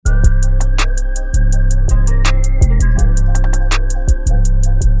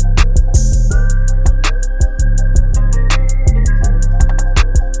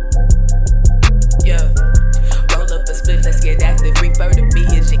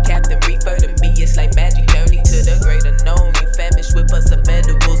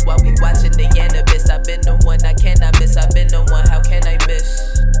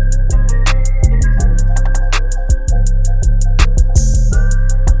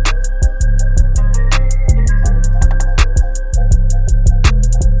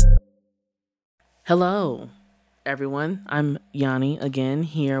Hello, everyone. I'm Yanni again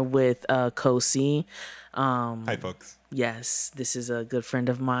here with Kosi. Hi, Um, folks. yes, this is a good friend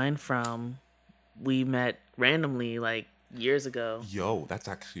of mine from we met randomly like years ago. Yo, that's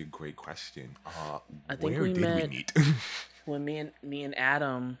actually a great question. I think Where we did we met meet? when me and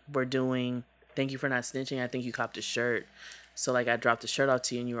Adam were doing Thank You for Not Snitching. I think you copped a shirt. So like I dropped the shirt off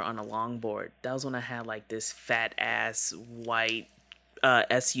to you and you were on a longboard. That was when I had like this fat ass white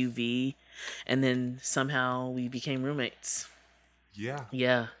SUV, and then somehow we became roommates. Yeah,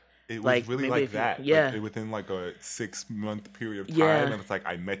 Yeah. it was Like really maybe like if you, that. yeah, Within like a 6 month period of time, yeah, and it's like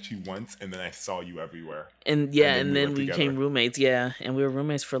I met you once, and then I saw you everywhere, and and yeah, then and we were then we together. became roommates. Yeah, and we were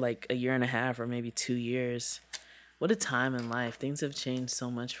roommates for like a year and a half or maybe 2 years. What a time in life! Things have changed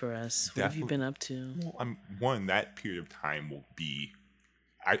so much for us. What have you Definitely. been up to? Well, I'm one. That period of time will be,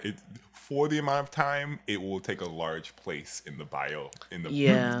 for the amount of time, it will take a large place in the bio, in the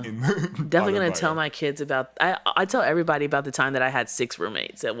Yeah, in the definitely auto gonna tell bio. my kids about. I tell everybody about the time that I had six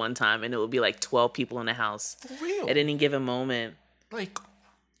roommates at one time, and it would be like 12 people in the house For at real, any given moment. like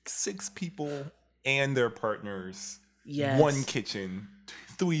 6 people and their partners, one Yes, kitchen,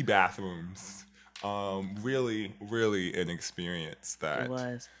 three bathrooms. Really, really an experience it that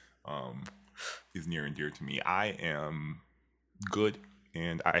was. um, is near and dear to me. I am good,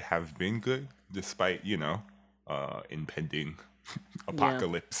 and I have been good despite impending Yeah,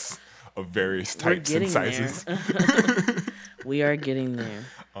 apocalypse of various we're types and getting there. sizes. We are getting there.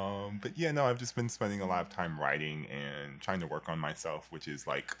 But yeah, no, I've just been spending a lot of time writing and trying to work on myself, which is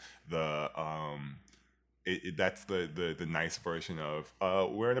like the that's the nice version of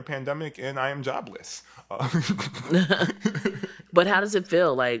we're in a pandemic and I am jobless. But how does it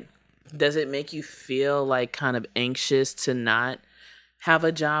feel? Like, does it make you feel like kind of anxious to not have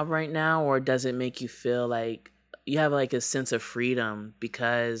a job right now, or does it make you feel like you have like a sense of freedom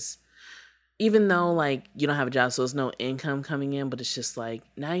because even though like you don't have a job, so there's no income coming in, but it's just like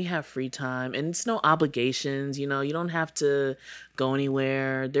now you have free time and it's no obligations. You don't have to go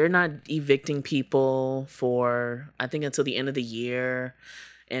anywhere. They're not evicting people for I think until the end of the year.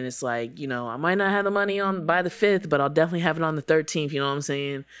 And it's like, I might not have the money on by the 5th, but I'll definitely have it on the 13th, you know what I'm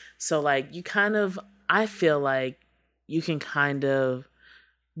saying? So like you kind of I feel like you can kind of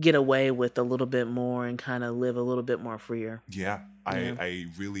get away with a little bit more and kind of live a little bit more freer. Yeah, I Yeah. I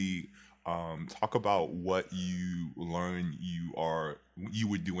really talk about what you learn you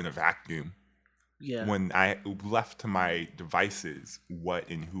would do in a vacuum. Yeah. When I left to my devices, what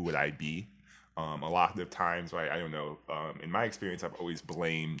and who would I be? A lot of times, right? I don't know. In my experience, I've always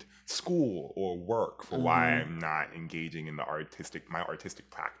blamed school or work for why Mhm. I'm not engaging in my artistic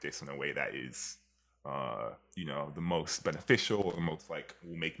practice in a way that is, the most beneficial or the most like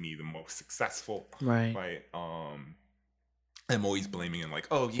will make me the most successful, Right. right? I'm always blaming him like,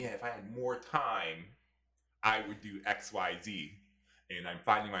 oh yeah, if I had more time, I would do X, Y, Z. And I'm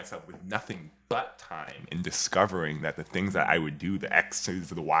finding myself with nothing but time and discovering that the things that I would do, the X's,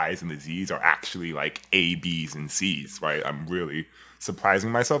 the Y's, and the Z's, are actually like A, B's, and C's, right? I'm really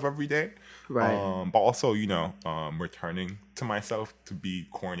surprising myself every day. Right. But also, returning to myself to be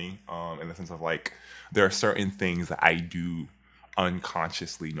corny in the sense of like, there are certain things that I do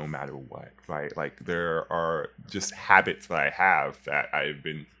unconsciously no matter what, right? Like there are just habits that I have that I've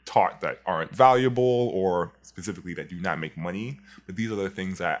been taught that aren't valuable or specifically that do not make money. But these are the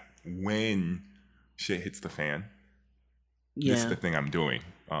things that when shit hits the fan, this is Yeah. the thing I'm doing,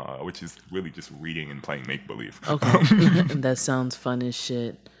 which is really just reading and playing make believe. Okay. That sounds fun as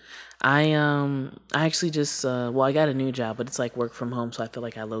shit. I actually just I got a new job, but it's like work from home, so I feel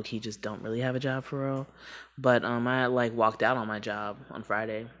like I low key just don't really have a job for real. But I like walked out on my job on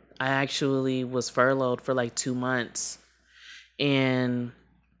Friday. I actually was furloughed for like 2 months, and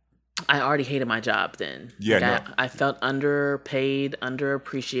I already hated my job then. Yeah, Like no, I felt underpaid,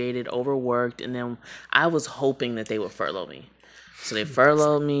 underappreciated, overworked, and then I was hoping that they would furlough me. So they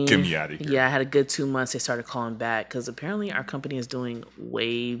furloughed get me. me out of here. Yeah, I had a good 2 months. They started calling back because apparently our company is doing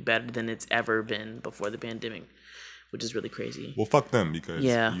way better than it's ever been before the pandemic, which is really crazy. Well, fuck them because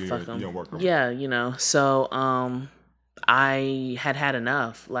Yeah, you fuck you them. don't work remote. Yeah, so I had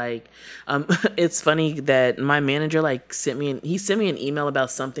enough. Like, it's funny that my manager like he sent me an email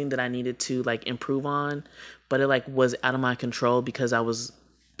about something that I needed to like improve on, but it like was out of my control because I was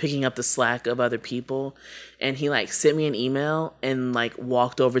picking up the slack of other people, and he like sent me an email and like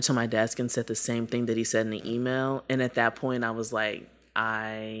walked over to my desk and said the same thing that he said in the email, and at that point I was like,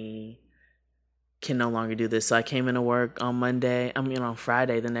 I can no longer do this. So I came into work on on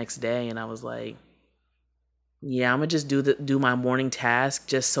Friday the next day, and I was like, yeah, I'm gonna just do my morning task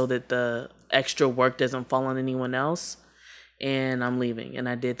just so that the extra work doesn't fall on anyone else. and I'm leaving. And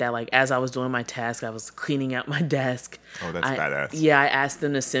I did that like as I was doing my task, I was cleaning out my desk. Oh, that's badass. Yeah, I asked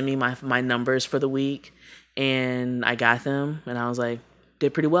them to send me my numbers for the week, and I got them, and I was like,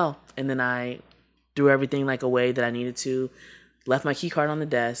 did pretty well. And then I threw everything like away that I needed to, left my key card on the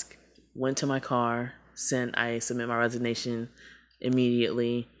desk, went to my car, I submit my resignation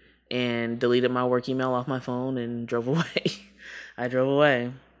immediately, and deleted my work email off my phone and drove away. I drove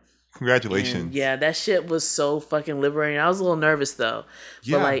away. Congratulations. And yeah, that shit was so fucking liberating. I was a little nervous though.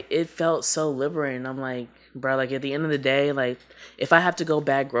 Yeah. But like it felt so liberating. I'm like, bro, like at the end of the day, like if I have to go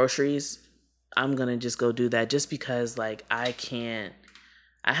bag groceries, I'm gonna just go do that just because like I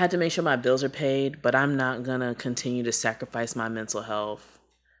had to make sure my bills are paid, but I'm not gonna continue to sacrifice my mental health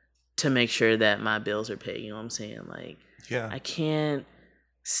to make sure that my bills are paid. You know what I'm saying? Like, yeah, I can't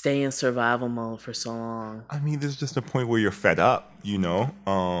stay in survival mode for so long. I mean, there's just a point where you're fed up, you know?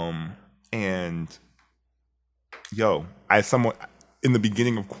 And in the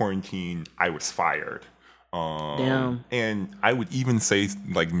beginning of quarantine, I was fired. Damn. And I would even say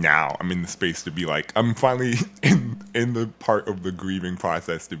like now I'm in the space to be like, I'm finally in the part of the grieving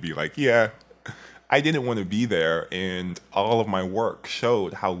process to be like, yeah, I didn't want to be there, and all of my work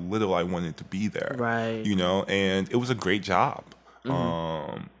showed how little I wanted to be there. Right. You know, and it was a great job.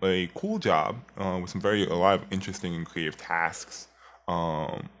 A cool job with a lot of interesting and creative tasks.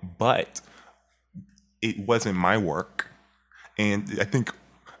 But it wasn't my work. And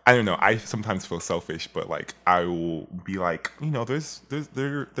I don't know, I sometimes feel selfish, but like I will be like, you know, there's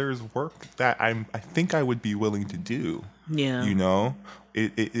work that I think I would be willing to do. Yeah. You know?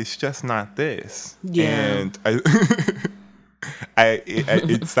 It's just not this. Yeah. And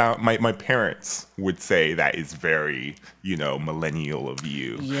my parents would say that is very, you know, millennial of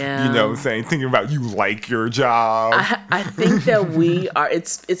you. Yeah. You know what I'm saying? Thinking about you like your job. I think that we are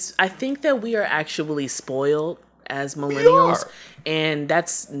I think that we are actually spoiled as millennials. And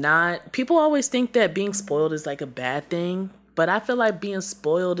that's not, people always think that being spoiled is like a bad thing, but I feel like being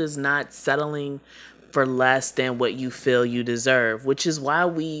spoiled is not settling for less than what you feel you deserve, which is why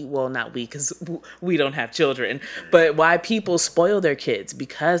not we, because we don't have children, but why people spoil their kids,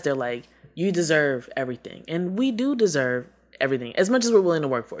 because they're like, you deserve everything. And we do deserve everything, as much as we're willing to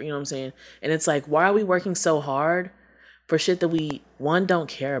work for, you know what I'm saying? And it's like, why are we working so hard for shit that we, one, don't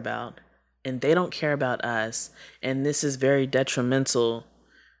care about, and they don't care about us? And this is very detrimental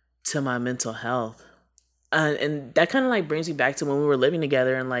to my mental health. And that kind of like brings me back to when we were living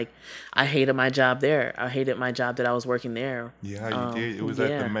together, and like I hated my job there. I hated my job that I was working there. Yeah, you did. It was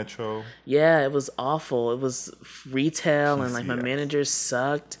at the Metro. Yeah, it was awful. It was retail, and like my managers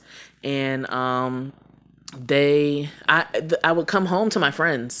sucked. And I would come home to my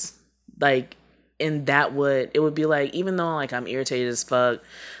friends, like, and it would be like, even though like I'm irritated as fuck,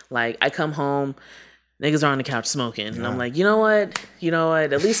 like I come home, niggas are on the couch smoking. And I'm like, you know what?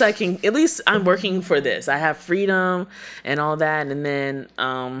 At least I'm working for this. I have freedom and all that. And then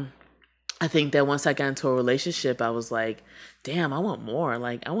I think that once I got into a relationship, I was like, damn, I want more.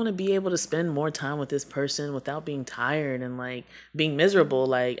 Like, I want to be able to spend more time with this person without being tired and like being miserable.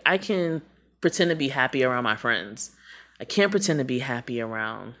 Like, I can pretend to be happy around my friends. I can't pretend to be happy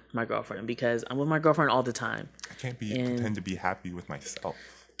around my girlfriend, because I'm with my girlfriend all the time. I can't pretend to be happy with myself.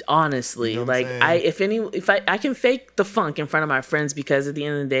 Honestly, you know, like I can fake the funk in front of my friends, because at the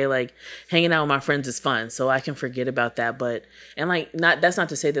end of the day, like hanging out with my friends is fun, so I can forget about that. But that's not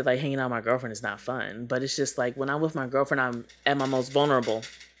to say that like hanging out with my girlfriend is not fun, but it's just like when I'm with my girlfriend, I'm at my most vulnerable.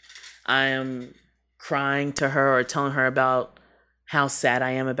 I am crying to her or telling her about how sad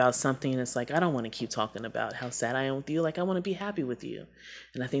I am about something, and it's like, I don't want to keep talking about how sad I am with you. Like, I want to be happy with you.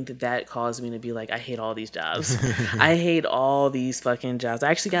 And I think that caused me to be like, I hate all these jobs. I hate all these fucking jobs. I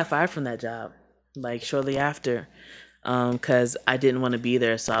actually got fired from that job, like, shortly after, because I didn't want to be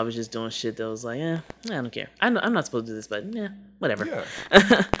there, so I was just doing shit that was like, I don't care. I'm not supposed to do this, but whatever.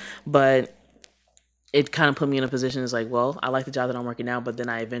 Yeah. But it kind of put me in a position, it's like, well, I like the job that I'm working now, but then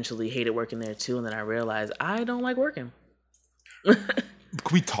I eventually hated working there too, and then I realized I don't like working. Can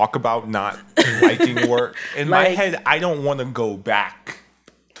we talk about not liking work? In my head, I don't want to go back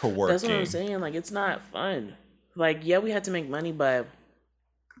to working. That's what I'm saying. Like, it's not fun. Like, yeah, we had to make money, but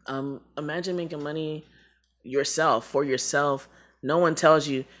imagine making money for yourself. No one tells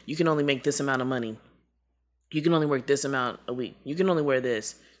you can only make this amount of money. You can only work this amount a week. You can only wear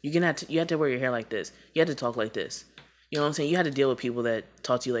this. You have to wear your hair like this. You have to talk like this. You know what I'm saying? You had to deal with people that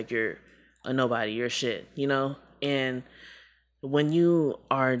talk to you like you're a nobody, you're shit, you know? And when you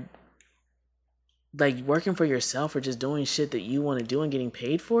are like working for yourself or just doing shit that you want to do and getting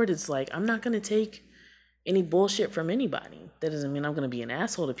paid for it, it's like, I'm not going to take any bullshit from anybody. That doesn't mean I'm going to be an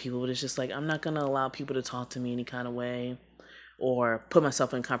asshole to people, but it's just like, I'm not going to allow people to talk to me any kind of way or put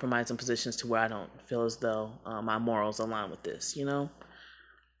myself in compromising positions to where I don't feel as though my morals align with this, you know?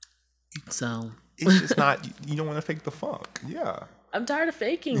 So It's just not, you don't want to fake the funk. Yeah. I'm tired of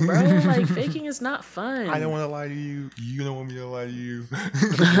faking, bro. Like, faking is not fun. I don't want to lie to you. You don't want me to lie to you.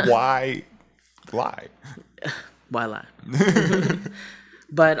 Why lie? Why lie?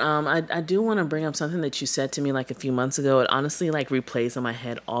 But I do want to bring up something that you said to me like a few months ago. It honestly like replays in my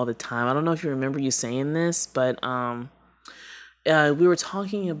head all the time. I don't know if you remember you saying this, but we were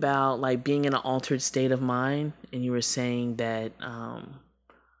talking about like being in an altered state of mind, and you were saying that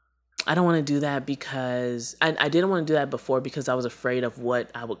I don't want to do that because I didn't want to do that before because I was afraid of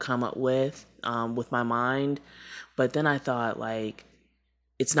what I would come up with my mind. But then I thought like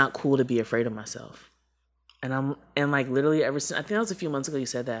it's not cool to be afraid of myself. And like literally ever since, I think that was a few months ago you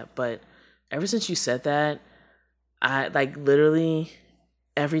said that, but ever since you said that, I like literally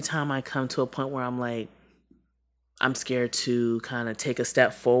every time I come to a point where I'm like, I'm scared to kind of take a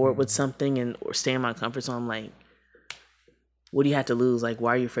step forward with something or stay in my comfort zone, I'm like, what do you have to lose? Like,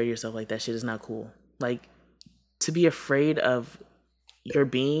 why are you afraid of yourself? Like, that shit is not cool. Like, to be afraid of your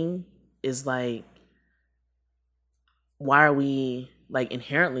being is like, why are we like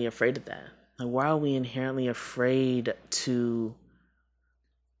inherently afraid of that? Like, why are we inherently afraid to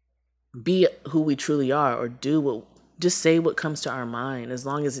be who we truly are or just say what comes to our mind, as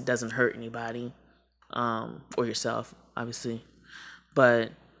long as it doesn't hurt anybody, or yourself, obviously.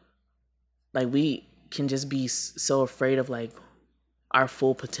 But like, we can just be so afraid of like our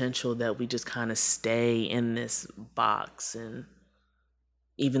full potential that we just kind of stay in this box, and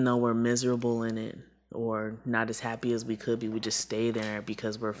even though we're miserable in it or not as happy as we could be, we just stay there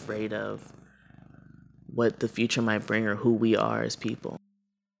because we're afraid of what the future might bring or who we are as people.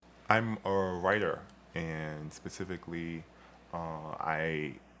 I'm a writer, and specifically,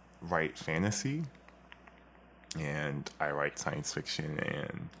 I write fantasy, and I write science fiction,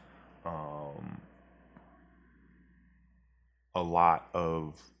 and a lot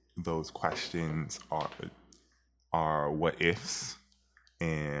of those questions are what ifs,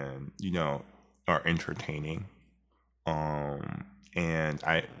 and are entertaining. And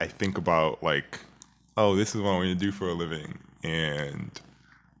I think about like, oh, this is what I'm going to do for a living. And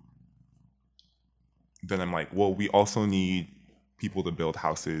then I'm like, well, we also need people to build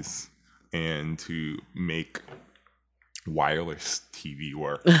houses and to make wireless TV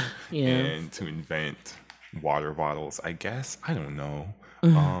work. Yeah. And to invent water bottles, I guess. I don't know.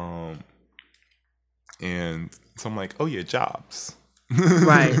 And so I'm like, oh yeah, jobs.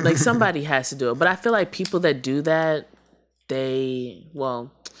 Right. Like, somebody has to do it. But I feel like people that do that, they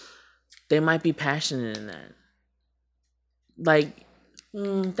might be passionate in that. Like,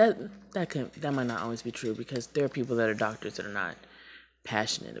 that might not always be true, because there are people that are doctors that are not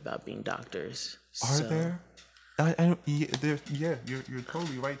passionate about being doctors. Are there? I don't. Yeah, you're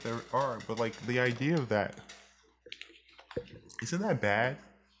totally right. There are, but like the idea of that, isn't that bad?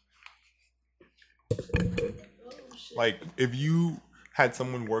 Like, if you had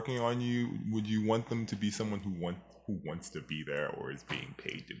someone working on you, would you want them to be someone who wants to be there or is being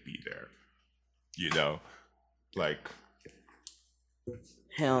paid to be there? Like,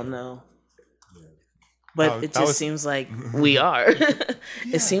 hell no. Yeah. But it just seems like we are.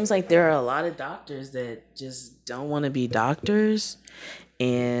 It seems like there are a lot of doctors that just don't want to be doctors,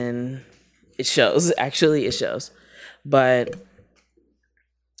 and it shows. Actually, it shows. But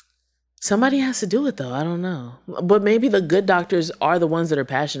somebody has to do it, though. I don't know. But maybe the good doctors are the ones that are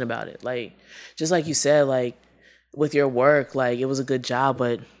passionate about it. Like, just like you said, like with your work, like it was a good job,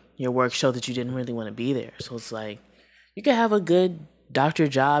 but your work showed that you didn't really want to be there. So it's like, you can have a good doctor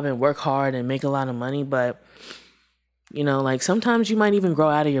job and work hard and make a lot of money, but like sometimes you might even grow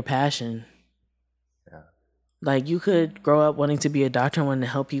out of your passion. Yeah. Like, you could grow up wanting to be a doctor and wanting to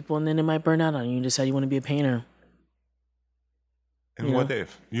help people, and then it might burn out on you and decide you want to be a painter. And what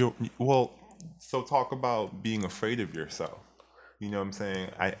if so talk about being afraid of yourself. You know what I'm saying?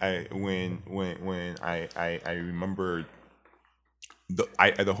 When I remembered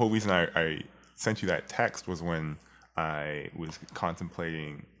the whole reason I sent you that text was when I was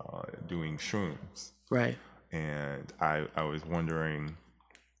contemplating doing shrooms. Right. And I was wondering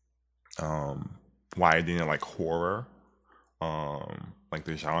why I didn't like horror, like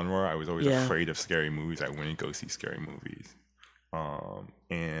the genre. I was always afraid of scary movies. I wouldn't go see scary movies.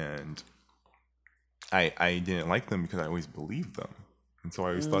 And I didn't like them because I always believed them. And so I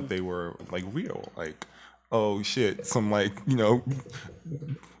always thought they were like real. Like, oh shit, some like,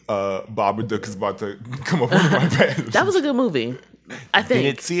 Babadook is about to come up on my bed. That was a good movie, I think.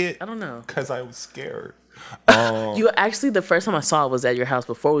 Didn't see it? I don't know. Because I was scared. You actually, the first time I saw it was at your house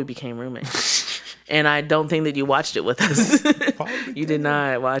before we became roommates. And I don't think that you watched it with us. You did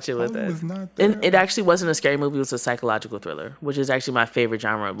not watch it with us. Was not there. And it actually wasn't a scary movie. It was a psychological thriller, which is actually my favorite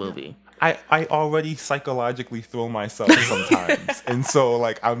genre of movie. I already psychologically thrill myself sometimes. And so,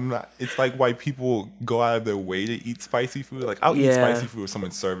 like, I'm not, it's like why people go out of their way to eat spicy food. Like, I'll eat spicy food if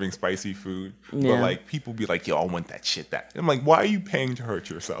someone's serving spicy food. But, like, people be like, yo, I want that shit. I'm like, why are you paying to hurt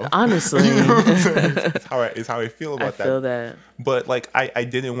yourself? Honestly. You know what I'm saying? It's how I feel about that. I feel that. But, like, I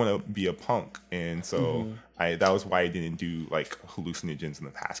didn't want to be a punk. And so, that was why I didn't do, like, hallucinogens in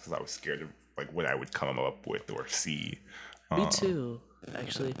the past. Because I was scared of, like, what I would come up with or see. Me too.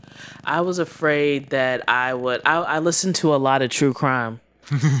 Actually, I was afraid that I listened to a lot of true crime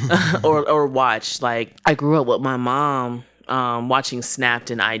or watch. Like, I grew up with my mom watching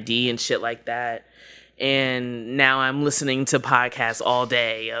Snapped and ID and shit like that. And now I'm listening to podcasts all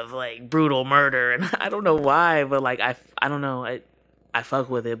day of like brutal murder. And I don't know why, but like, I don't know. I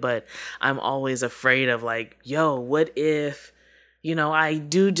fuck with it, but I'm always afraid of like, yo, what if, I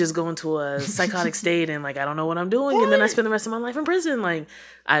do just go into a psychotic state and like I don't know what I'm doing, and then I spend the rest of my life in prison. Like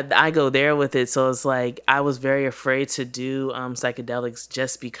I go there with it, so it's like I was very afraid to do psychedelics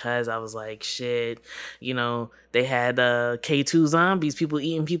just because I was like, shit, they had K2 zombies, people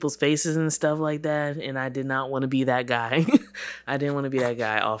eating people's faces and stuff like that, and I did not want to be that guy. I didn't want to be that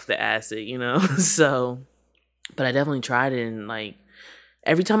guy off the acid, So, but I definitely tried it, and like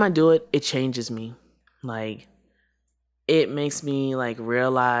every time I do it, it changes me, like. It makes me like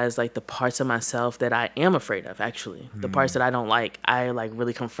realize like the parts of myself that I am afraid of, actually. The parts that I don't like, I like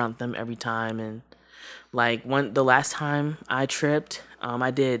really confront them every time. And like the last time I tripped,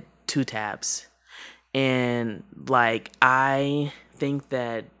 I did 2 tabs. And like I think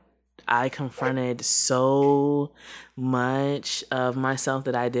that I confronted so much of myself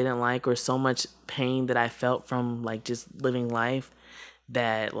that I didn't like, or so much pain that I felt from like just living life,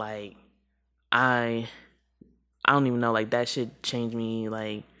 that like I don't even know, like that shit changed me,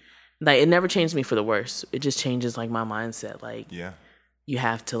 like it never changed me for the worse. It just changes like my mindset. Like, you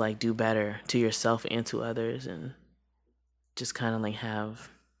have to like do better to yourself and to others, and just kind of like have,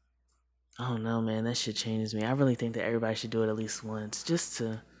 I don't know, man, that shit changes me. I really think that everybody should do it at least once, just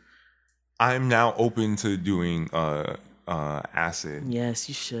to. I'm now open to doing acid. Yes,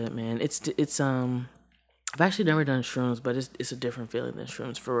 you should, man. It's I've actually never done shrooms, but it's a different feeling than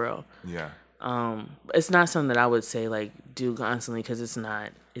shrooms, for real. Yeah. It's not something that I would say like do constantly, because it's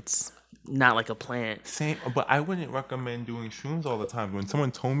not like a plant. Same, but I wouldn't recommend doing shrooms all the time. When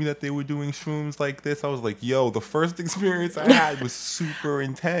someone told me that they were doing shrooms like this, I was like, yo, the first experience I had was super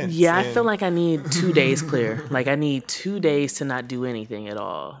intense. Yeah, I feel like I need 2 days clear. Like I need 2 days to not do anything at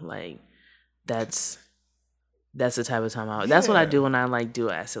all. Like that's the type of time that's what I do when I like do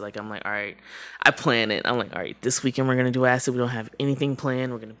acid. Like I'm like, all right, I plan it. I'm like, all right, this weekend we're gonna do acid. We don't have anything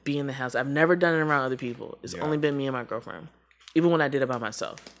planned. We're gonna be in the house. I've never done it around other people. It's only been me and my girlfriend. Even when I did it by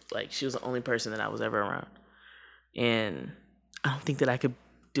myself, like she was the only person that I was ever around. And I don't think that I could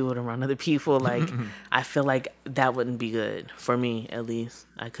do it around other people. Like I feel like that wouldn't be good for me, at least.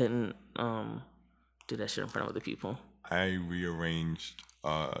 I couldn't do that shit in front of other people. I rearranged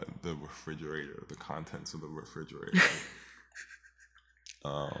the refrigerator, the contents of the refrigerator,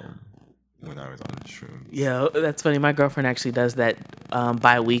 when I was on shrooms. Yeah, that's funny. My girlfriend actually does that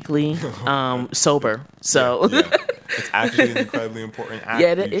bi-weekly, sober. So it's actually an incredibly important act.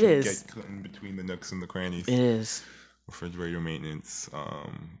 Yeah, it is. Get in between the nooks and the crannies. It is. Refrigerator maintenance,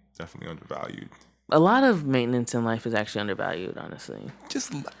 definitely undervalued. A lot of maintenance in life is actually undervalued, honestly.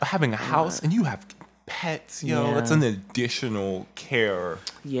 Just having a house and you have pets, that's an additional care.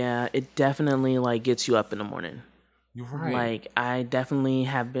 Yeah, it definitely like gets you up in the morning. You're right. Like I definitely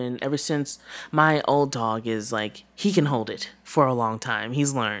have been, ever since my old dog is like, he can hold it for a long time.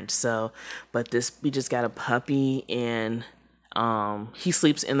 He's learned. So, but we just got a puppy, and he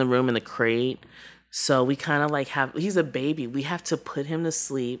sleeps in the room in the crate. So we kind of like he's a baby. We have to put him to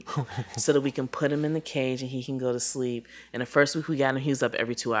sleep so that we can put him in the cage and he can go to sleep. And the first week we got him, he was up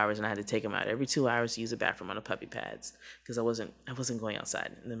every 2 hours, and I had to take him out every 2 hours to use the bathroom on the puppy pads, because I wasn't going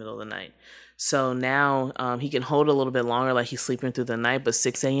outside in the middle of the night. So now he can hold a little bit longer, like he's sleeping through the night, but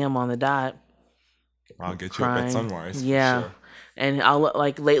 6 a.m. on the dot. I'll get you up at sunrise. Yeah. Sure. And I'll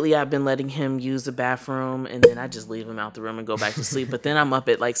like lately I've been letting him use the bathroom, and then I just leave him out the room and go back to sleep. But then I'm up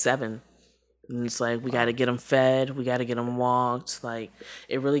at like 7. And it's like, we got to get them fed. We got to get them walked. Like,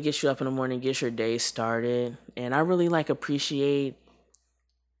 it really gets you up in the morning, gets your day started. And I really, like, appreciate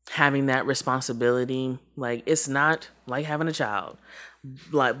having that responsibility. Like, it's not like having a child.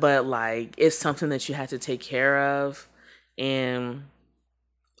 But, like, it's something that you have to take care of. And,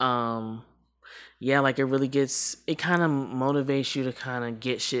 yeah, like it really gets, it kind of motivates you to kind of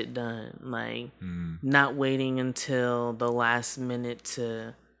get shit done. Like not waiting until the last minute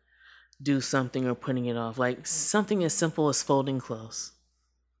to do something or putting it off. Like something as simple as folding clothes.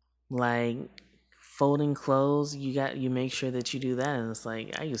 Like folding clothes, you make sure that you do that. And it's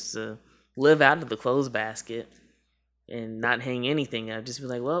like I used to live out of the clothes basket and not hang anything up. Just be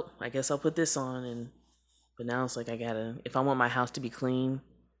like, well, I guess I'll put this on. And but now it's like I gotta, if I want my house to be clean,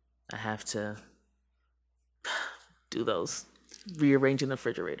 I have to do those rearranging the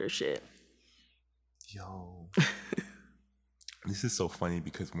refrigerator shit. Yo, this is so funny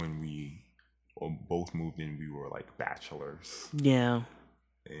because when we both moved in, we were like bachelors. Yeah.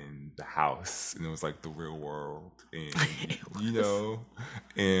 In the house, and it was like the real world, and you know,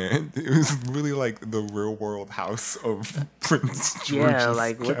 and it was really like the real world house of Prince George's. Yeah,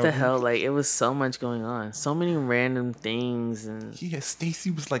 like what family. the hell? Like it was so much going on, so many random things, and yeah, Stacy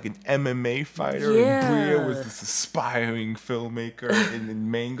was like an MMA fighter, yeah, and Bria was this aspiring filmmaker, and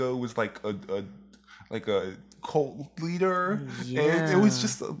then Mango was like a cult leader. Yeah. And it was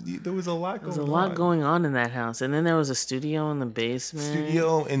just there was a lot going on. There was a lot going on in that house, and then there was a studio in the basement.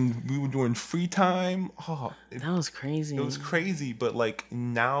 And we were doing free time. That was crazy. It was crazy, but like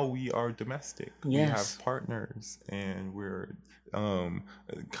now we are domestic. Yes. We have partners, and we're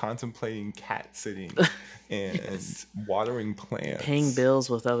contemplating cat sitting and yes. watering plants, paying bills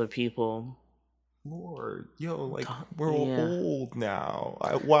with other people. Lord, yo, like we're old now.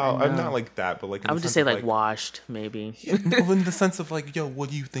 I'm not like that, but like I would just say like washed, maybe. In the sense of like, yo,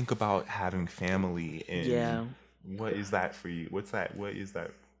 what do you think about having family, and what is that for you? What is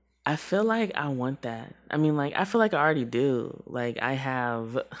that? I feel like I want that. I mean, like I feel like I already do. Like I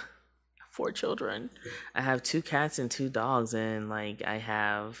have 4 children. I have 2 cats and 2 dogs, and like I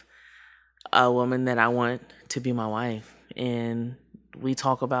have a woman that I want to be my wife, and we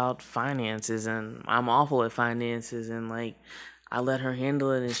talk about finances, and I'm awful at finances, and like I let her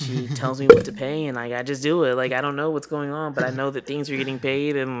handle it, and she tells me what to pay, and like I just do it. Like I don't know what's going on, but I know that things are getting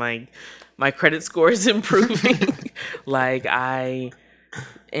paid, and like my credit score is improving. Like I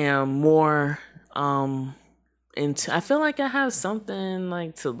am more into, I feel like I have something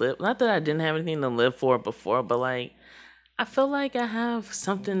like to live, not that I didn't have anything to live for before, but like I feel like I have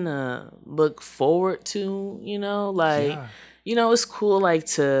something to look forward to, you know, like you know, it's cool like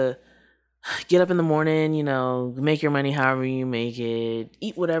to get up in the morning, you know, make your money however you make it,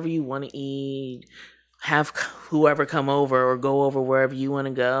 eat whatever you want to eat, have whoever come over or go over wherever you want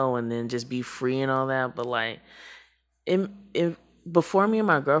to go, and then just be free and all that. But like it before me and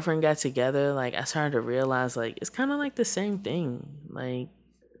my girlfriend got together, like I started to realize like it's kind of like the same thing. Like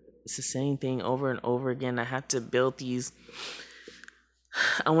it's the same thing over and over again. I have to build these,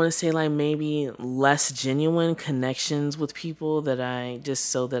 I want to say like maybe less genuine connections with people that I just,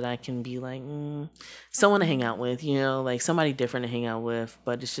 so that I can be like someone to hang out with, you know, like somebody different to hang out with.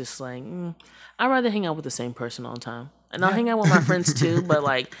 But it's just like I'd rather hang out with the same person all the time. And I'll hang out with my friends too, but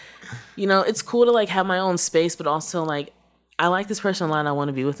like, you know, it's cool to like have my own space, but also like I like this person a lot and I want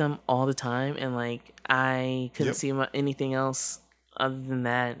to be with them all the time, and like I couldn't see anything else other than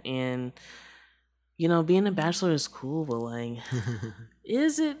that. And you know, being a bachelor is cool, but like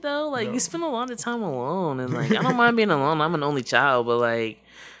is it though? Like you spend a lot of time alone, and like I don't mind being alone. I'm an only child, but like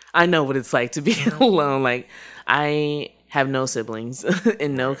I know what it's like to be alone. Like I have no siblings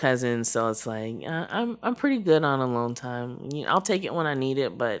and no cousins, so it's like I'm pretty good on alone time. You know, I'll take it when I need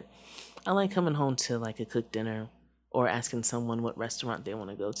it, but I like coming home to like a cooked dinner or asking someone what restaurant they want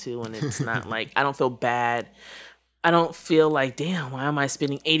to go to, and it's not like I don't feel bad. I don't feel like, damn, why am I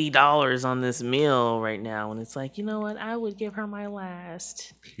spending $80 on this meal right now? And it's like, you know what? I would give her my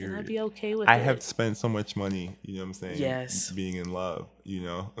last. Period. And I'd be okay with it. I have spent so much money, you know what I'm saying? Yes. Being in love, you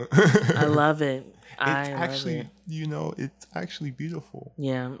know? I love it. You know, it's actually beautiful.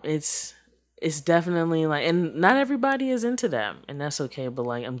 Yeah, it's definitely like, and not everybody is into that, and that's okay, but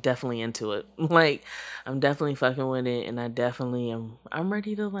like, I'm definitely into it. Like, I'm definitely fucking with it, and I definitely I'm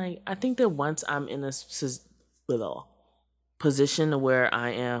ready to like, I think that once I'm in a position where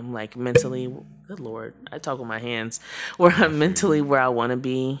I am like mentally, good Lord, I talk with my hands, where I'm mentally where I want to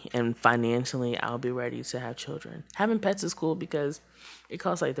be, and financially I'll be ready to have children. Having pets is cool because it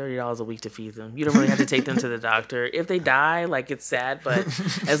costs like $30 a week to feed them. You don't really have to take them to the doctor. If they die, like it's sad, but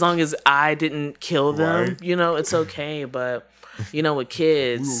as long as I didn't kill them, you know, it's okay. But you know, with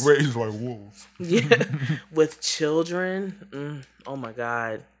kids, we were raised like wolves. Yeah, with children, oh my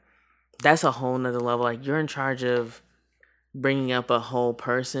God. That's a whole nother level. Like you're in charge of bringing up a whole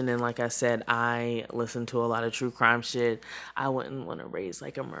person. And like I said, I listen to a lot of true crime shit. I wouldn't want to raise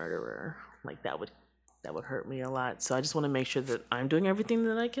like a murderer. Like that would That would hurt me a lot. So I just want to make sure that I'm doing everything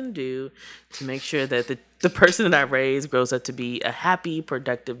that I can do to make sure that the person that I raise grows up to be a happy,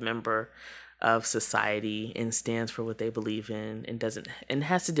 productive member of society and stands for what they believe in and doesn't and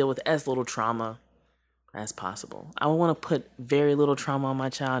has to deal with as little trauma as possible. I want to put very little trauma on my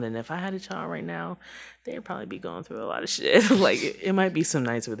child, and if I had a child right now, they'd probably be going through a lot of shit. Like it might be some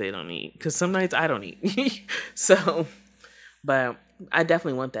nights where they don't eat, because some nights I don't eat. So, but I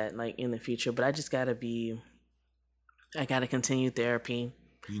definitely want that like in the future. But I gotta continue therapy,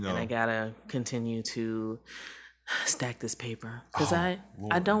 You and I know, gotta continue to stack this paper because oh I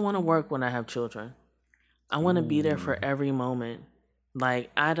Lord. don't want to work when I have children. I want to be there Ooh. for every moment.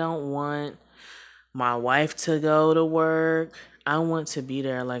 Like I don't want my wife to go to work. I want to be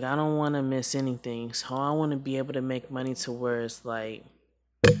there. Like I don't want to miss anything. So I want to be able to make money to where it's like,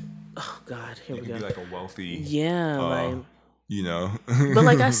 oh God, here You we can be go. like a wealthy, Yeah, uh, like, you know, but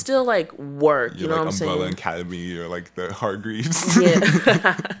like I still like work. You you're know what like I'm Umbrella saying? Academy or like the Hargreaves.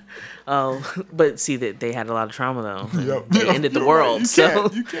 Yeah. Oh, but see that they had a lot of trauma though, Yep. and they ended the You're right. world. So,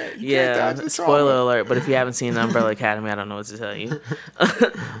 You can't dodge yeah. the Spoiler trauma. alert. But if you haven't seen Umbrella Academy, I don't know what to tell you.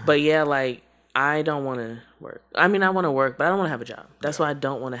 But yeah, like I don't want to work. I mean, I want to work, but I don't want to have a job. That's Yeah. why I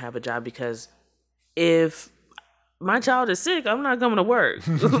don't want to have a job because if my child is sick, I'm not coming to work,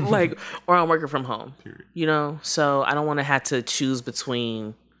 like, or I'm working from home. Period. You know, so I don't want to have to choose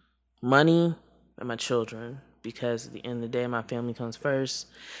between money and my children because at the end of the day my family comes first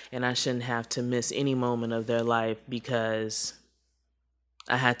and I shouldn't have to miss any moment of their life because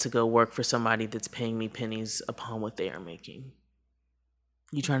I had to go work for somebody that's paying me pennies upon what they are making.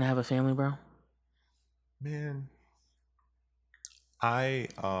 You trying to have a family, bro? Man, I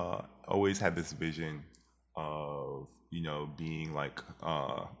always had this vision of, being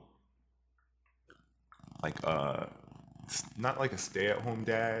not like a stay-at-home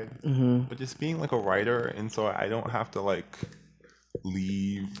dad, Mm-hmm. but just being like a writer, and so I don't have to like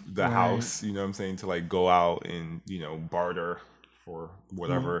leave the Right. house, you know what I'm saying, to like go out and, barter for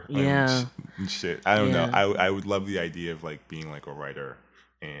whatever Yeah. and shit. I don't know. Yeah. I would love the idea of like being like a writer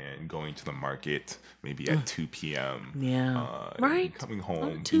and going to the market maybe at 2 p.m. Yeah. And Right. coming On a home, you know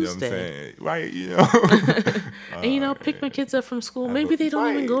what I'm Tuesday. saying? Right, And pick my kids up from school. have a Maybe they don't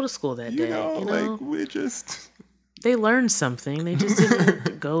even right, go to school that day. like we're just They learned something. They just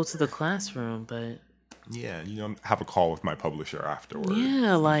didn't go to the classroom, but yeah, have a call with my publisher afterwards.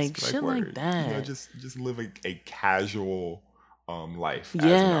 yeah, And like just be shit like word, that. just live a casual life as an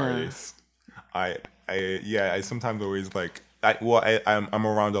Yeah. artist. I sometimes always like I'm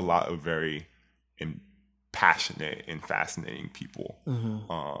around a lot of very passionate and fascinating people. Hmm.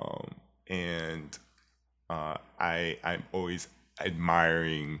 And I'm always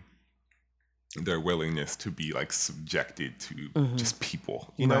admiring their willingness to be like subjected to Hmm. just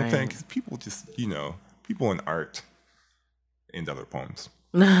people. You know what I'm saying? Right. Because people just, people in art and other poems.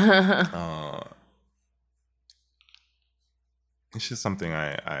 Uh, it's just something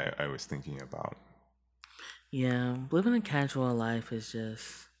I was thinking about. Yeah, living a casual life is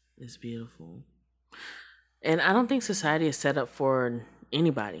beautiful. And I don't think society is set up for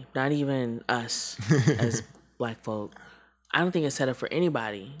anybody, not even us as black folk. I don't think it's set up for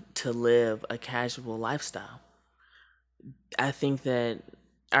anybody to live a casual lifestyle. I think that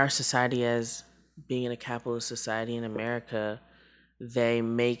our society, as being in a capitalist society in America, they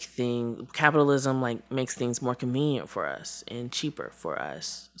make things capitalism like makes things more convenient for us and cheaper for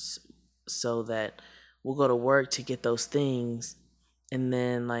us, so that we'll go to work to get those things, and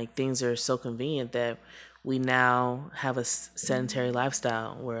then like things are so convenient that we now have a sedentary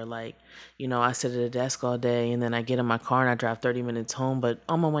lifestyle where like I sit at a desk all day and then I get in my car and I drive 30 minutes home, but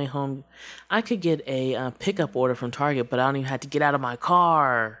on my way home I could get a pickup order from Target, but I don't even have to get out of my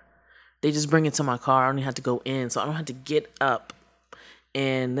car. They just bring it to my car. I don't even have to go in, so I don't have to get up.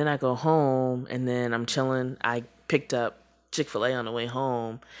 And then I go home and then I'm chilling. I picked up Chick-fil-A on the way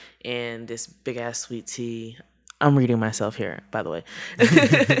home and this big ass sweet tea. I'm reading myself here, by the way. No,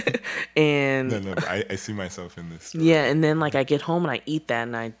 And no, but I see myself in this story. yeah, and then like I get home and I eat that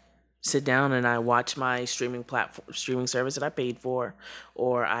and I sit down and I watch my streaming service that I paid for,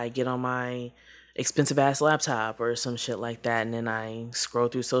 or I get on my expensive ass laptop or some shit like that, and then I scroll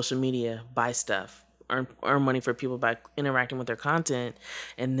through social media, buy stuff, earn money for people by interacting with their content,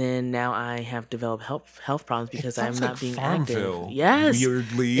 and then now I have developed health problems It because I am sounds like not being active. Farmville, Yes,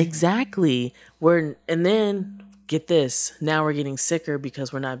 weirdly. exactly. And then get this, now we're getting sicker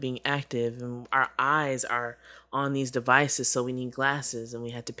because we're not being active and our eyes are on these devices, so we need glasses and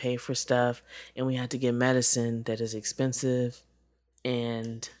we had to pay for stuff and we had to get medicine that is expensive,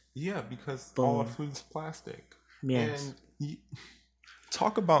 and Yeah, because all our boom. food is plastic. Yes. And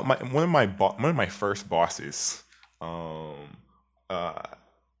talk about one of my first bosses. Um, uh,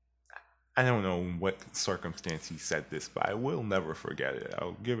 I don't know what circumstance he said this, but I will never forget it.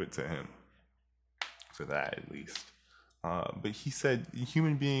 I'll give it to him for that at least. But he said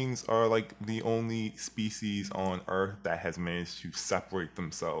human beings are like the only species on Earth that has managed to separate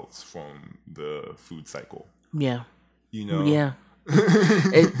themselves from the food cycle. Yeah. You know? Yeah.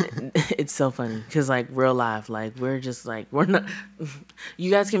 It's so funny because like real life, like we're just like we're not. You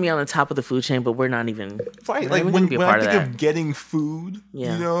guys can be on the top of the food chain, but we're not even. Right. We're not Like even gonna be a when I part think of that. of getting food,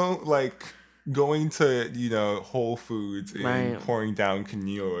 Yeah. like going to, Whole Foods and Right. pouring down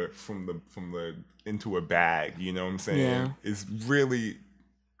canola from the into a bag, you know what I'm Yeah. saying? Is really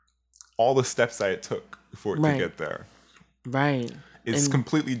all the steps that it took for it to Right. get there. Right. It's And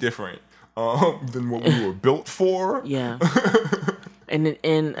completely different than what we were built for. yeah. And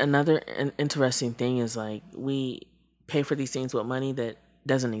another interesting thing is like we pay for these things with money that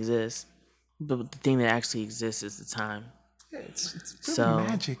doesn't exist, but the thing that actually exists is the time. Yeah, it's really So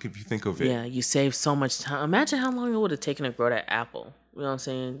magic if you think of it. yeah, you save so much time. Imagine how long it would have taken to grow that apple. You know what I'm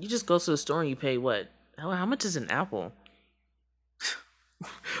saying? You just go to the store and you pay what? How much is an apple?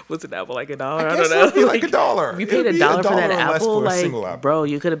 What's an apple, like $1? I I guess don't it would be know. like $1. If you It paid would be $1 for that $1 or less apple, for a like single apple. bro,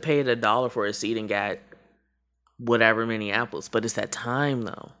 you could have paid $1 for a seed and got whatever many apples. But it's that time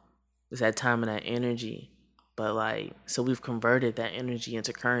though. It's that time and that energy. But like, so we've converted that energy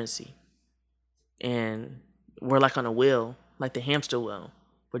into currency, and we're like on a wheel, like the hamster wheel.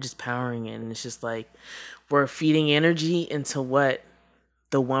 We're just powering it, and it's just like we're feeding energy into what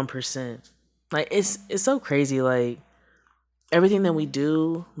the 1%. Like it's so crazy. Like everything that we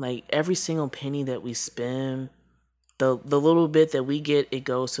do, like every single penny that we spend, the little bit that we get, it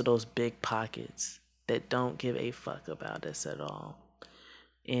goes to those big pockets that don't give a fuck about us at all.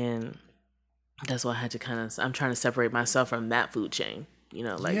 And that's why I had to I'm trying to separate myself from that food chain.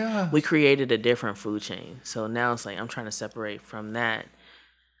 Like Yeah. we created a different food chain. So now it's like I'm trying to separate from that.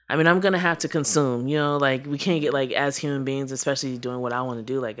 I mean, I'm going to have to consume, like we can't get like as human beings, especially doing what I want to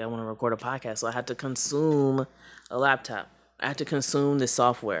do. Like I want to record a podcast. So I had to consume a laptop. I had to consume this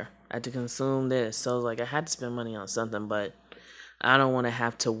software. I had to consume this. So like I had to spend money on something, but I don't want to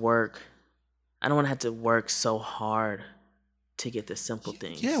have to work. I don't want to have to work so hard to get the simple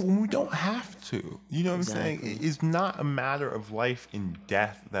things. Yeah, when we don't have to. You know what I'm saying? Exactly. It's not a matter of life and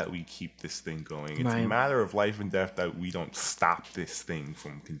death that we keep this thing going. It's Right. a matter of life and death that we don't stop this thing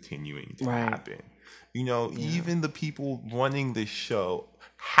from continuing to Right. happen. Even the people running this show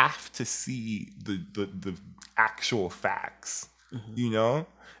have to see the actual facts. Mm-hmm.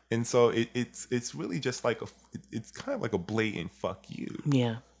 And so it's really just like it's kind of like a blatant fuck you.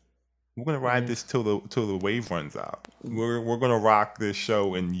 Yeah. We're gonna ride this till the wave runs out. We're gonna rock this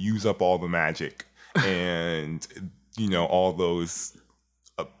show and use up all the magic and all those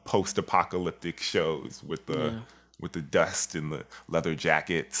post-apocalyptic shows with the dust and the leather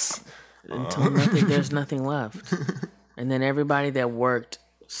jackets Until there's nothing left. And then everybody that worked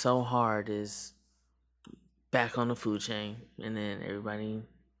so hard is back on the food chain. And then everybody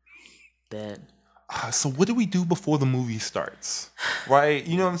that so what do we do before the movie starts? Right?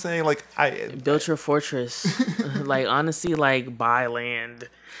 You know what I'm saying? Like built your fortress. Like honestly, like buy land.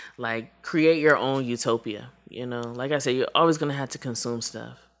 Like create your own utopia. Like I said, you're always gonna have to consume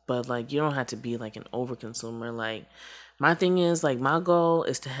stuff. But like you don't have to be like an overconsumer. Like my thing is like my goal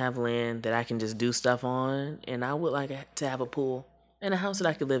is to have land that I can just do stuff on, and I would like to have a pool and a house that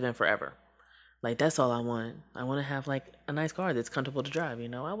I could live in forever. Like that's all I want. I want to have like a nice car that's comfortable to drive.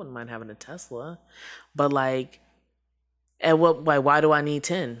 I wouldn't mind having a Tesla, but like, why do I need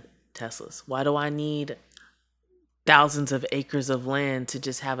 10 Teslas? Why do I need thousands of acres of land to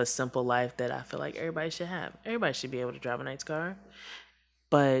just have a simple life that I feel like everybody should have? Everybody should be able to drive a nice car,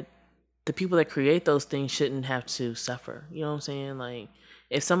 but the people that create those things shouldn't have to suffer. You know what I'm saying? Like,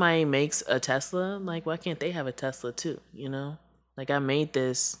 if somebody makes a Tesla, like, why can't they have a Tesla too? Like I made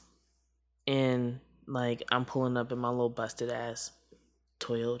this. And like I'm pulling up in my little busted ass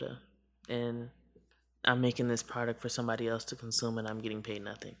Toyota, and I'm making this product for somebody else to consume, and I'm getting paid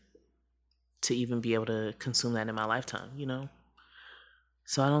nothing to even be able to consume that in my lifetime.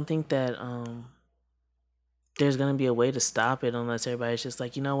 So I don't think that there's gonna be a way to stop it unless everybody's just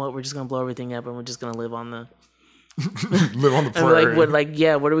like, you know what, we're just gonna blow everything up and we're just gonna live on the live on the I mean,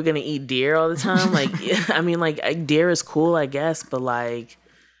 prairie. what are we gonna eat, deer all the time? Like I mean, like deer is cool, I guess, but like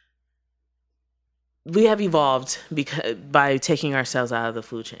we have evolved by taking ourselves out of the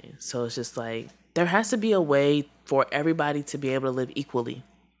food chain. So it's just like there has to be a way for everybody to be able to live equally.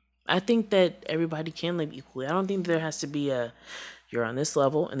 I think that everybody can live equally. I don't think there has to be you're on this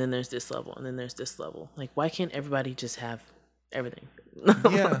level and then there's this level and then there's this level. Like why can't everybody just have everything?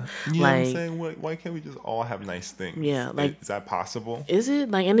 Yeah, you know what I'm Like, saying? Why can't we just all have nice things? yeah, like, Is that possible? is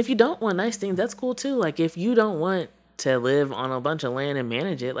it like, and if you don't want nice things, that's cool too. Like, if you don't want to live on a bunch of land and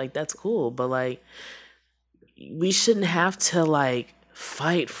manage it, like, that's cool. But like, we shouldn't have to like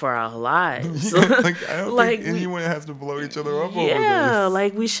fight for our lives. Yeah, like I don't think Like, anyone has to blow each other up over yeah, this.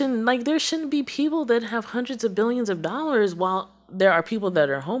 like we shouldn't, like, there shouldn't be people that have hundreds of billions of dollars while there are people that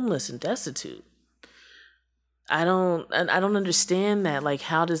are homeless and destitute. I don't understand that. Like,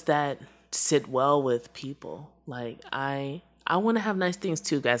 how does that sit well with people? Like, I want to have nice things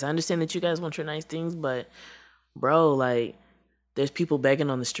too, guys. I understand that you guys want your nice things, but bro, like, there's people begging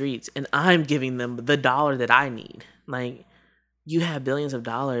on the streets and I'm giving them the dollar that I need. Like, you have billions of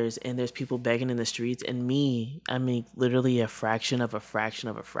dollars and there's people begging in the streets, and me, I make literally a fraction of a fraction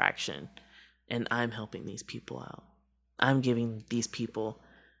of a fraction, and I'm helping these people out. I'm giving these people,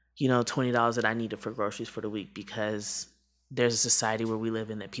 $20 that I needed for groceries for the week, because there's a society where we live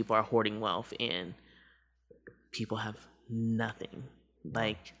in that people are hoarding wealth and people have nothing,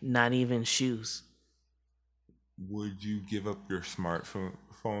 like not even shoes. Would you give up your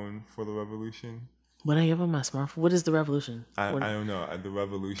smartphone for the revolution? When I give up my smartphone, what is the revolution? I don't know. The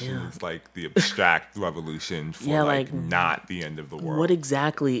revolution is like the abstract revolution for Yeah, like like, not the end of the world. what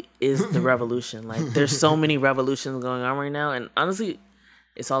exactly is the revolution? Like, there's so many revolutions going on right now, and honestly,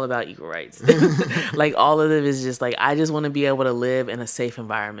 it's all about equal rights. Like, all of it is just like, I just want to be able to live in a safe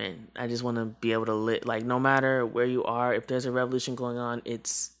environment. I just want to be able to live, like, no matter where you are, if there's a revolution going on,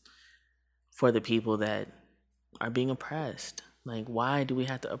 it's for the people that are being oppressed. Like, why do we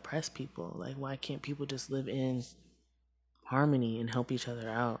have to oppress people? Like, why can't people just live in harmony and help each other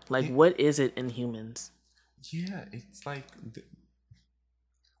out? Like, what is it in humans? Yeah, it's like,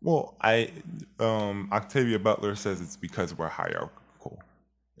 well, Octavia Butler says it's because we're hierarchical.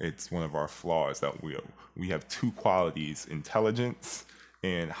 It's one of our flaws that we have two qualities: intelligence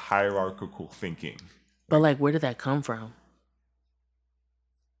and hierarchical thinking. But like, where did that come from?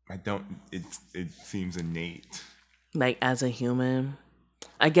 I don't. It seems innate. Like, as a human,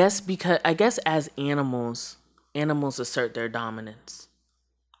 I guess as animals assert their dominance,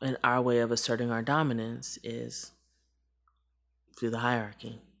 and our way of asserting our dominance is through the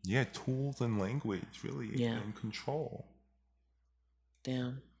hierarchy. Yeah, tools and language, really, Yeah. and control.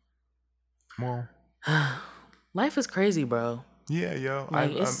 Damn. Well, Life is crazy, bro. yeah, yo.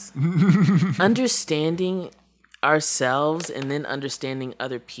 Like, it's understanding ourselves and then understanding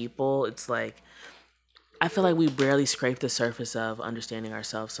other people. It's like, I feel like we barely scrape the surface of understanding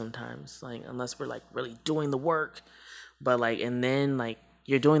ourselves sometimes. Like, unless we're like really doing the work. But like, and then like,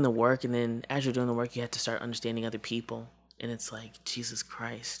 you're doing the work, and then as you're doing the work, you have to start understanding other people. And it's like, Jesus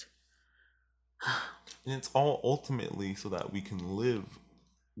Christ. And it's all ultimately so that we can live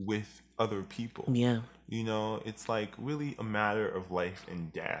with other people. Yeah. You know, it's like really a matter of life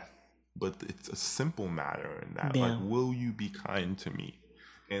and death, but it's a simple matter in that. Yeah. Like, will you be kind to me?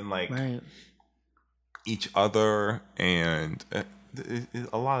 And like, Right. each other, and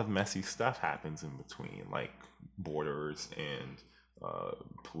a lot of messy stuff happens in between, like borders and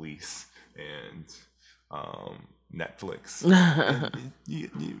police and Netflix. And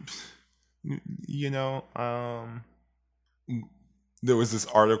you know, there was this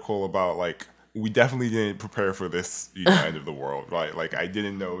article about like, we definitely didn't prepare for this, end of the world, right? Like, I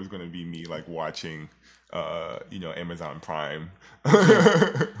didn't know it was going to be me like watching Amazon Prime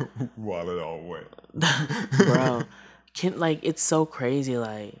while it all went. Bro, it's so crazy.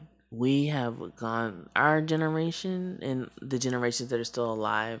 Like, we have gone, our generation and the generations that are still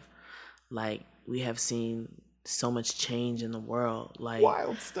alive, like, we have seen so much change in the world. Like,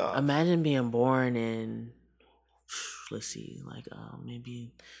 Wild stuff. Imagine being born in, let's see, like,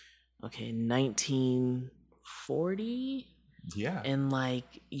 maybe, 1940. Yeah. And like,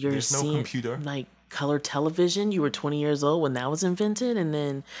 you're There's seeing no computer. like color television. You were 20 years old when that was invented, and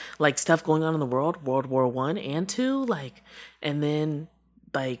then like stuff going on in the world, World War I and II, like, and then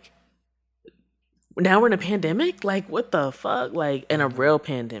like now we're in a pandemic. Like, what the fuck? Like, in a real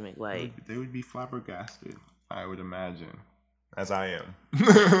pandemic. Like, they would be flabbergasted, I would imagine, as I am.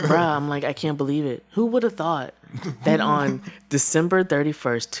 bruh, I'm like, I can't believe it. Who would have thought that on December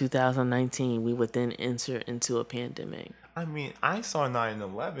 31st, 2019, we would then enter into a pandemic? I mean, I saw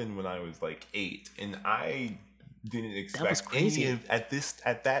 9/11 when I was like 8, and I didn't expect any of at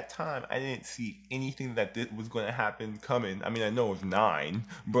that time. I didn't see anything that was going to happen coming. I mean, I know it was 9,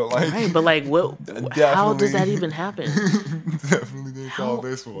 but like, right? But like, what? How does that even happen? Definitely didn't call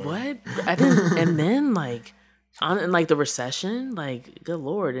this one. What? I didn't. And then like, and like the recession, like, good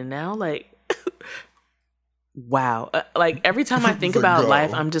lord, and now like, wow. Like every time I think It's a about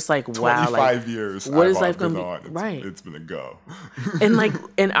life, go. I'm just like, wow. Like, 25 years what I've is life been gonna be? on. Right. It's been a go. And like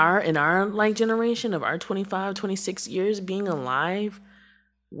in our like generation of our 25, 26 years being alive,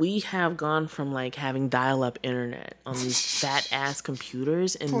 we have gone from like having dial-up internet on these fat ass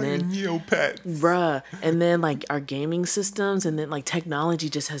computers, and then Playing Neopets. and then like our gaming systems, and then like technology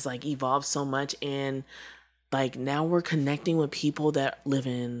just has like evolved so much, and like now we're connecting with people that live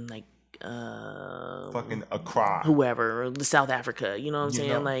in like Fucking Accra. whoever, South Africa, you know what I'm You saying?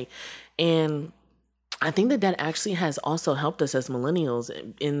 know? Like, and I think that actually has also helped us as millennials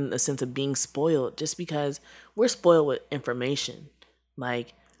in a sense of being spoiled, just because we're spoiled with information.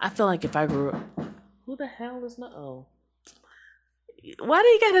 Like, I feel like if I grew up, who the hell is not? Oh, why do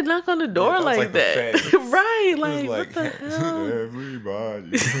you gotta knock on the door that was like the that? feds. Right? It was Like, what the hell?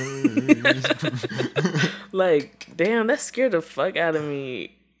 everybody. Like, damn, that scared the fuck out of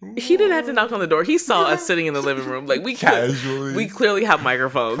me. He didn't have to knock on the door. He saw us sitting in the living room. Like we clearly have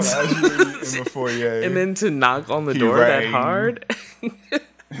microphones. Casually in the foyer. And then to knock on the door that hard.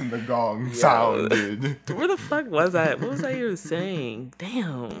 And the gong sounded. Where the fuck was I? What was I even saying?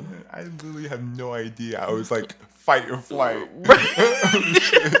 Damn. I really have no idea. I was like, fight or flight.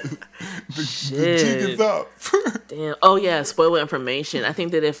 The jig is up. Damn. Oh yeah, spoiled with information. I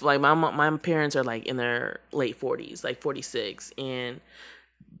think that if like my parents are like in their late 40s, like 46, and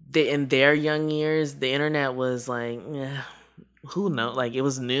in their young years, the internet was like, who knows? Like it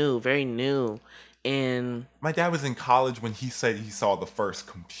was new, very new. And my dad was in college when he said he saw the first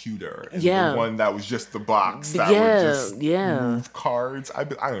computer. And yeah. The one that was just the box that would just move cards. I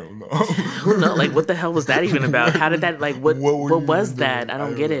don't know. Who knows? Like, what the hell was that even about? How did that, like, what was that? I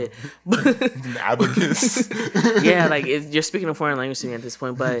don't get it. An abacus. Yeah, like, you're speaking a foreign language to me at this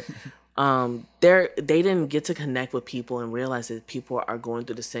point, but they didn't get to connect with people and realize that people are going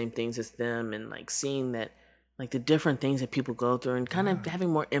through the same things as them, and, like, seeing that, like the different things that people go through, and kind of having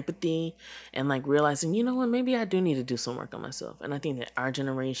more empathy, and like realizing, you know what, maybe I do need to do some work on myself. And I think that our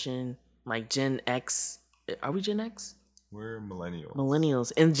generation, like Gen X, are we Gen X? We're millennials.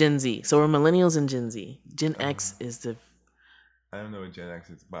 Millennials and Gen Z. So we're millennials and Gen Z. Gen X is the... I don't know what Gen X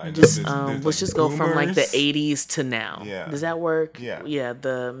is, but I know just, there's let's just go from like the 80s to now. Yeah. Does that work? Yeah. Yeah,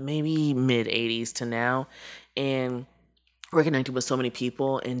 the maybe mid 80s to now. And we're connected with so many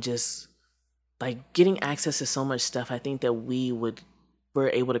people, and just like getting access to so much stuff. I think that we're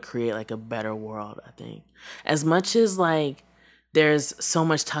able to create like a better world. I think as much as like there's so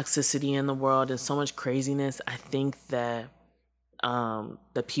much toxicity in the world and so much craziness, I think that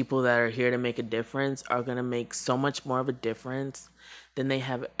the people that are here to make a difference are going to make so much more of a difference than they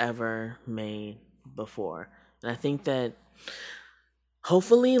have ever made before. And I think that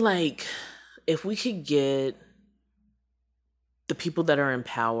hopefully, like, if we could get the people that are in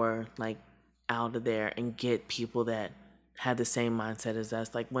power, like, out of there and get people that have the same mindset as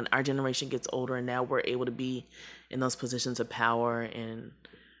us, like when our generation gets older and now we're able to be in those positions of power and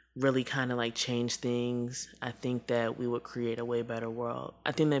really kind of like change things, I think that we would create a way better world.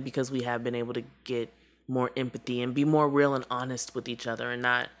 I think that because we have been able to get more empathy and be more real and honest with each other and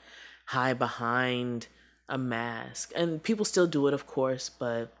not hide behind a mask. And people still do it, of course,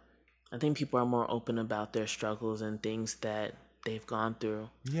 but I think people are more open about their struggles and things that they've gone through.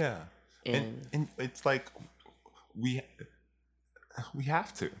 Yeah. And it's like we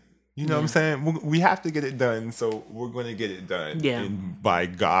have to. You know what I'm saying? We have to get it done, so we're going to get it done. Yeah. And by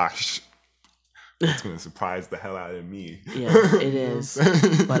gosh, it's going to surprise the hell out of me. Yeah, it is.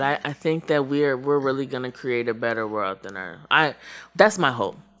 But I think that we're really going to create a better world than that's my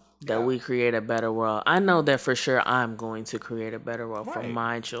hope, that we create a better world. I know that for sure I'm going to create a better world for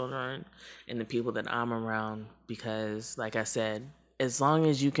my children and the people that I'm around, because like I said, as long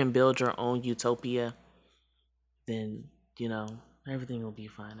as you can build your own utopia, then, you know, everything will be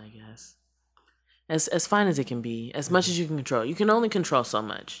fine, I guess. As fine as it can be, as much as you can control. You can only control so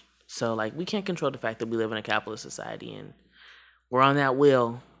much. So, like, we can't control the fact that we live in a capitalist society and we're on that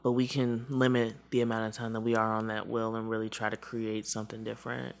wheel, but we can limit the amount of time that we are on that wheel and really try to create something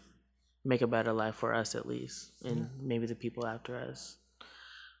different. Make a better life for us, at least, and maybe the people after us.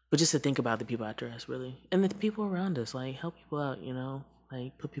 But just to think about the people after us, really. And the people around us, like, help people out, you know?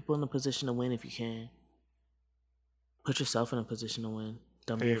 Like, put people in a position to win if you can. Put yourself in a position to win.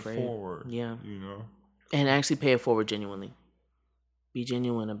 Don't be afraid. Pay it forward. Yeah. You know? And actually pay it forward genuinely. Be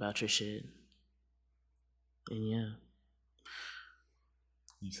genuine about your shit. And yeah.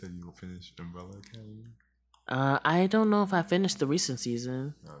 You said you will finish Umbrella Academy? I don't know if I finished the recent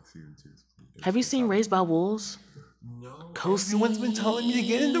season. No, season 2. Have you seen Raised by Wolves? No, Kosi. everyone's been telling me to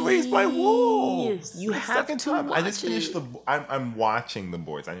get into Raised by Wolves. You have to watch I just finished it. I'm watching The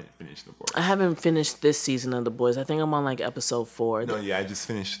Boys. I didn't finish The Boys. I haven't finished this season of The Boys. I think I'm on like episode 4. No, yeah, I just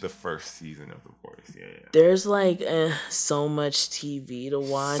finished the first season of The Boys. Yeah. There's like so much TV to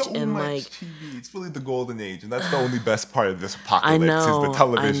watch, So and much like TV. It's really the golden age, and that's the only best part of this I apocalypse know, is the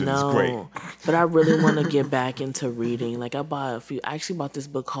television is great. But I really want to get back into reading. Like I actually bought this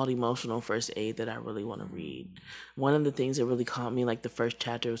book called Emotional First Aid that I really want to read. One of the things that really caught me, like the first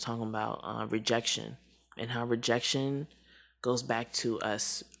chapter was talking about rejection and how rejection goes back to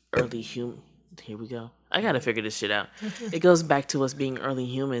us early human. Here we go. I gotta figure this shit out. It goes back to us being early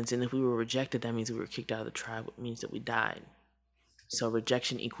humans, and if we were rejected, that means we were kicked out of the tribe. It means that we died. So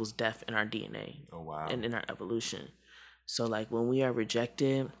rejection equals death in our DNA. Oh, wow. And in our evolution. So like when we are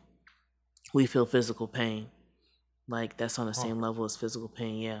rejected, we feel physical pain. Like that's on the same level as physical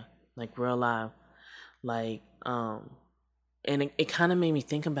pain, yeah. Like we're alive. Like, and it kind of made me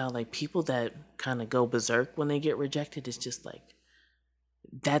think about like people that kind of go berserk when they get rejected. It's just like,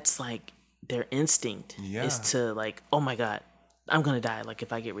 that's like their instinct is to like, oh my God, I'm going to die. Like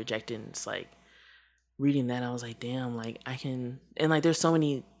if I get rejected, and it's like, reading that, I was like, damn, like I can, and like there's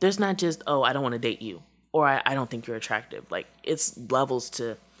not just, oh, I don't want to date you, or I don't think you're attractive. Like it's levels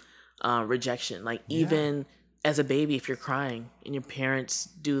to rejection. Like even as a baby, if you're crying and your parents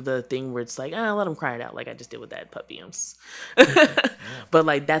do the thing where it's like, let them cry it out, like I just did with that puppy. But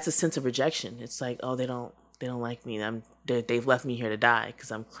like that's a sense of rejection. It's like, oh, they don't like me. They've left me here to die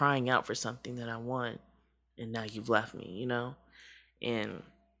because I'm crying out for something that I want, and now you've left me, you know? And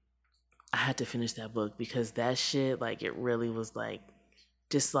I had to finish that book because that shit, like, it really was like,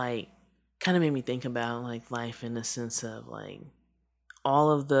 just like, kind of made me think about like life in the sense of like all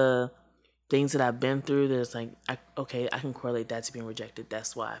of the things that I've been through. There's like, I can correlate that to being rejected.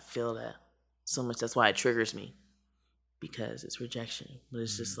 That's why I feel that so much. That's why it triggers me, because it's rejection. But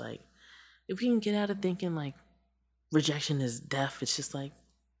it's just like, if we can get out of thinking like rejection is death, it's just like,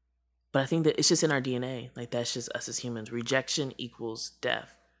 but I think that it's just in our DNA. Like that's just us as humans. Rejection equals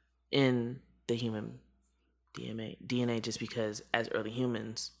death in the human DNA, just because as early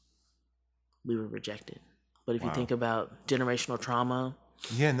humans, we were rejected. But if you think about generational trauma.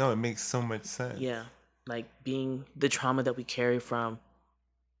 Yeah, no, it makes so much sense. Yeah. Like being the trauma that we carry from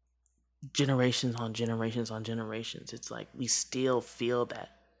generations on generations on generations. It's like we still feel that.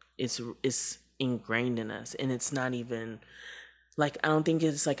 It's ingrained in us. And it's not even like, I don't think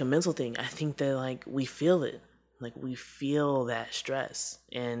it's like a mental thing. I think that like we feel it. Like we feel that stress,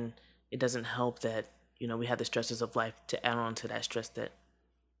 and it doesn't help that, you know, we have the stresses of life to add on to that stress that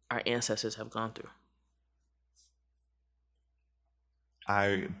our ancestors have gone through.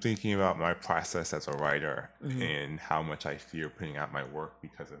 I'm thinking about my process as a writer and how much I fear putting out my work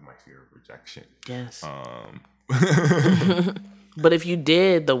because of my fear of rejection. Yes. But if you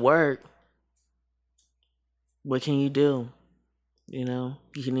did the work, what can you do? You know,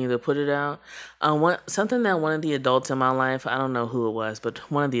 you can either put it out. Something that one of the adults in my life, I don't know who it was, but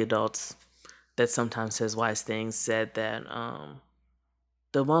one of the adults that sometimes says wise things said that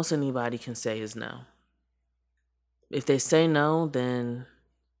the most anybody can say is no. If they say no, then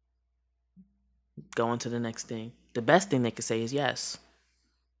go on to the next thing. The best thing they could say is yes.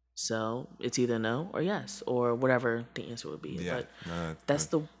 So it's either no or yes, or whatever the answer would be. Yeah, but that's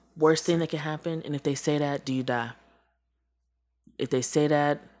the worst thing that can happen. And if they say that, do you die? If they say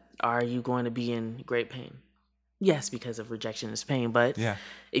that, are you going to be in great pain? Yes, because of rejection is pain. But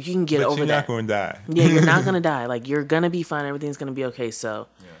if you can get over that, you're not going to die. Yeah, you're not going to die. Like, you're going to be fine. Everything's going to be okay. So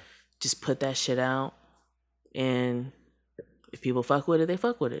just put that shit out. And if people fuck with it, they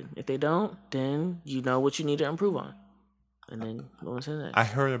fuck with it. If they don't, then you know what you need to improve on. And then go into that. I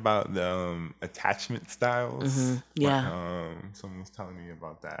heard about the attachment styles. Yeah. Someone was telling me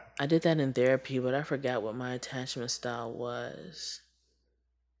about that. I did that in therapy, but I forgot what my attachment style was.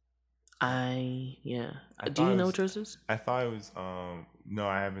 Do you know what yours is? I thought it was no,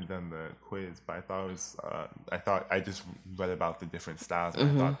 I haven't done the quiz, but I thought it was I just read about the different styles, and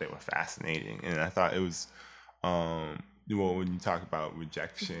I thought they were fascinating. And I thought it was when you talk about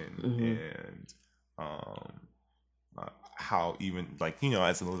rejection and how even, like, you know,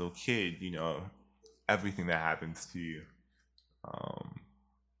 as a little kid, you know, everything that happens to you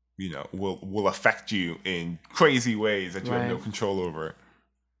you know, will affect you in crazy ways that you have no control over.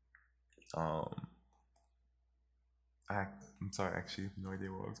 I'm sorry, actually, I have no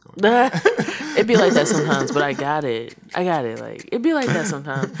idea where I was going. It'd be like that sometimes, but I got it. Like, it'd be like that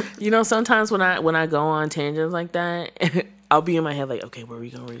sometimes. You know, sometimes when I go on tangents like that, I'll be in my head like, okay, where are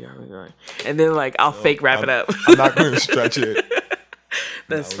we going? And then like I'll fake wrap it up. I'm not going to stretch it.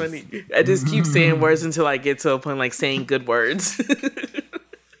 That's funny. I just keep saying words until I get to a point like saying good words.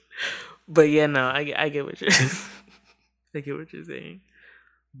 But yeah, no, I get what you're I get what you're saying.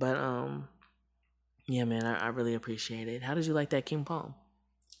 But yeah, man, I really appreciate it. How did you like that King Palm?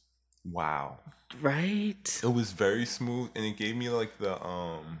 Wow. Right? It was very smooth, and it gave me like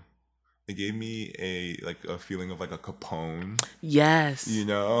it gave me a feeling of like a Capone, Yes. you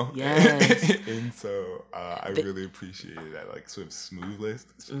know. Yes. And so I really appreciated that like sort of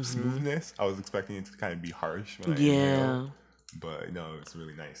smoothness. I was expecting it to kind of be harsh when I inhaled, but no, it's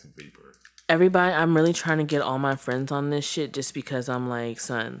really nice and vapor. Everybody, I'm really trying to get all my friends on this shit just because I'm like,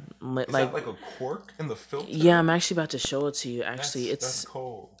 son, Is that like a cork in the filter? Yeah, I'm actually about to show it to you. Actually, that's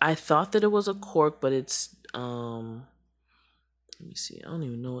cold. I thought that it was a cork, but it's let me see. I don't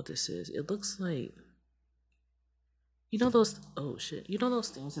even know what this is. It looks like, you know those, oh shit. You know those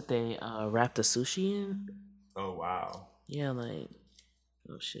things that they wrap the sushi in? Oh wow. Yeah, like,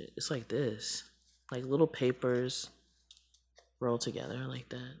 oh shit. It's like this. Like little papers rolled together like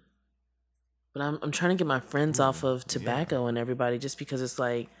that. But I'm trying to get my friends off of tobacco and everybody just because it's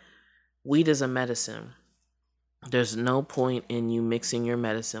like weed is a medicine. There's no point in you mixing your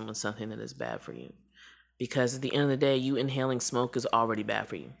medicine with something that is bad for you. Because at the end of the day, you inhaling smoke is already bad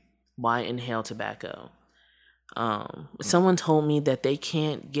for you. Why inhale tobacco? Someone told me that they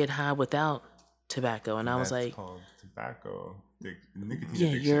can't get high without tobacco, and I was like, called tobacco. Nicotine yeah,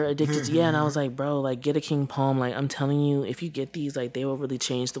 addiction. you're addicted to, yeah. And I was like, bro, like get a King Palm. Like I'm telling you, if you get these, like they will really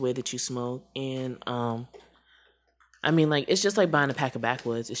change the way that you smoke. And I mean, like it's just like buying a pack of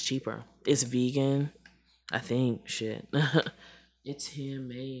backwoods. It's cheaper. It's vegan. I think shit. It's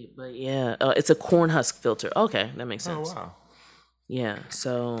handmade, but yeah, it's a corn husk filter. Okay, that makes sense. Oh wow. Yeah,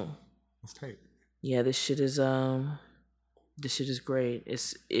 so that's tight. Yeah, this shit is great.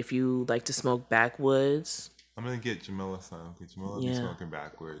 It's if you like to smoke backwoods. I'm gonna get Jamila some because Jamila be smoking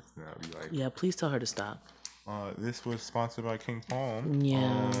backwards, and I'll be like, yeah, please tell her to stop. This was sponsored by King Palm.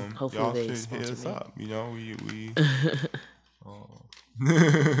 Yeah, hopefully y'all they should sponsor hit us me. up. You know, we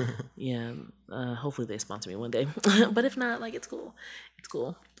yeah, hopefully they sponsor me one day. But if not, like it's cool.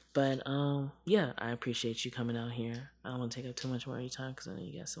 But yeah, I appreciate you coming out here. I don't want to take up too much more of your time because I know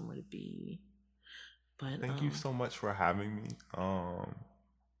you got somewhere to be. But thank you so much for having me.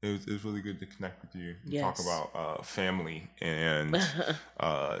 It was really good to connect with you and talk about family and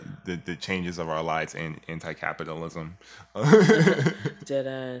the changes of our lives and anti-capitalism.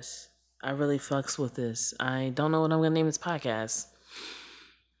 Deadass. I really fucks with this. I don't know what I'm gonna name this podcast.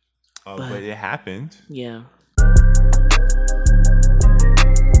 But it happened. Yeah.